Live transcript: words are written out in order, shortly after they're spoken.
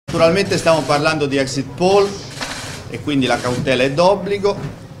Naturalmente stiamo parlando di exit poll e quindi la cautela è d'obbligo,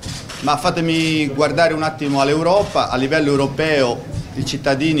 ma fatemi guardare un attimo all'Europa. A livello europeo i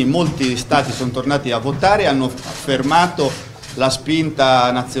cittadini, molti stati sono tornati a votare e hanno affermato la spinta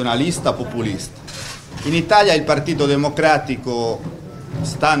nazionalista populista. In Italia il Partito Democratico,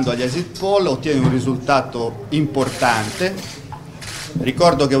 stando agli exit poll, ottiene un risultato importante.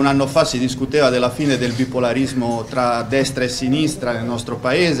 Ricordo che un anno fa si discuteva della fine del bipolarismo tra destra e sinistra nel nostro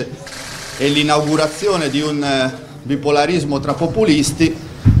paese e l'inaugurazione di un bipolarismo tra populisti,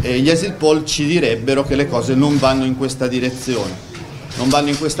 e gli exit poll ci direbbero che le cose non vanno in questa direzione. Non vanno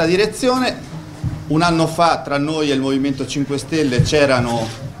in questa direzione. Un anno fa tra noi e il Movimento 5 Stelle c'erano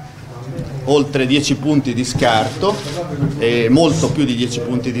oltre 10 punti di scarto, e molto più di 10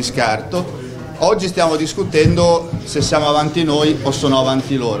 punti di scarto. Oggi stiamo discutendo se siamo avanti noi o sono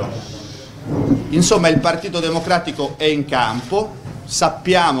avanti loro. Insomma, il Partito Democratico è in campo,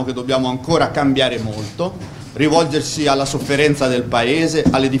 sappiamo che dobbiamo ancora cambiare molto, rivolgersi alla sofferenza del Paese,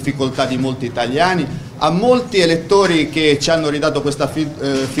 alle difficoltà di molti italiani, a molti elettori che ci hanno ridato questa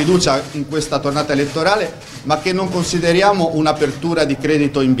fiducia in questa tornata elettorale, ma che non consideriamo un'apertura di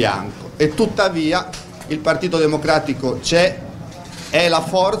credito in bianco. E tuttavia il Partito Democratico c'è, è la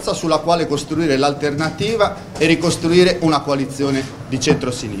forza sulla quale costruire l'alternativa e ricostruire una coalizione di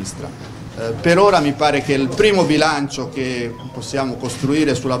centrosinistra. Per ora mi pare che il primo bilancio che possiamo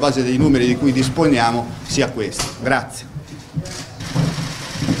costruire sulla base dei numeri di cui disponiamo sia questo. Grazie.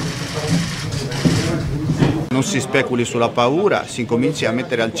 Non si speculi sulla paura, si incominci a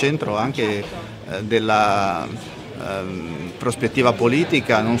mettere al centro anche della prospettiva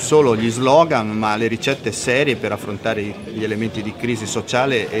politica non solo gli slogan, ma le ricette serie per affrontare gli elementi di crisi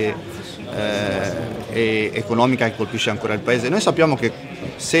sociale e economica che colpisce ancora il Paese. Noi sappiamo che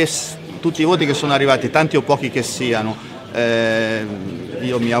se tutti i voti che sono arrivati, tanti o pochi che siano,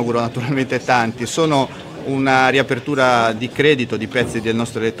 io mi auguro naturalmente tanti, sono una riapertura di credito di pezzi del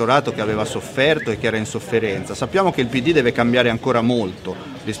nostro elettorato che aveva sofferto e che era in sofferenza. Sappiamo che il PD deve cambiare ancora molto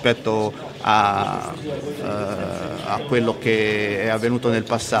rispetto a quello che è avvenuto nel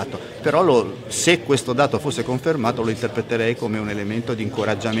passato, però se questo dato fosse confermato lo interpreterei come un elemento di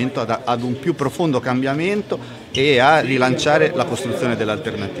incoraggiamento ad un più profondo cambiamento e a rilanciare la costruzione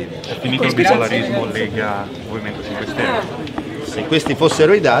dell'alternativa. È finito il bipolarismo Lega Movimento 5 Stelle? Se questi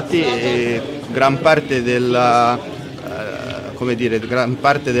fossero i dati, gran parte del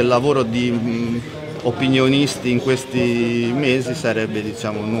lavoro di opinionisti in questi mesi sarebbe,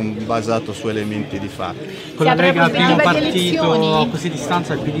 diciamo, non basato su elementi di fatto. Con la Lega primo partito a così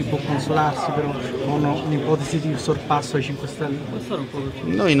distanza il PD può consolarsi però con un'ipotesi di sorpasso ai 5 Stelle?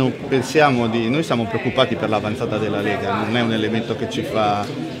 Noi non pensiamo noi siamo preoccupati per l'avanzata della Lega, non è un elemento che ci fa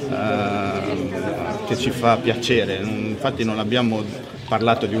piacere, infatti non abbiamo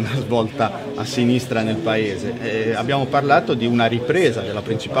parlato di una svolta a sinistra nel Paese, abbiamo parlato di una ripresa della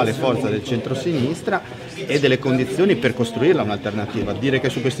principale forza del centro-sinistra e delle condizioni per costruirla un'alternativa. Dire che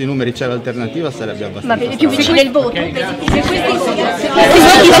su questi numeri c'è l'alternativa sarebbe abbastanza. Ma più vicino il voto? Chiederete le elezioni?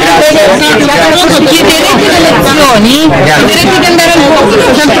 Chiederete di andare al voto?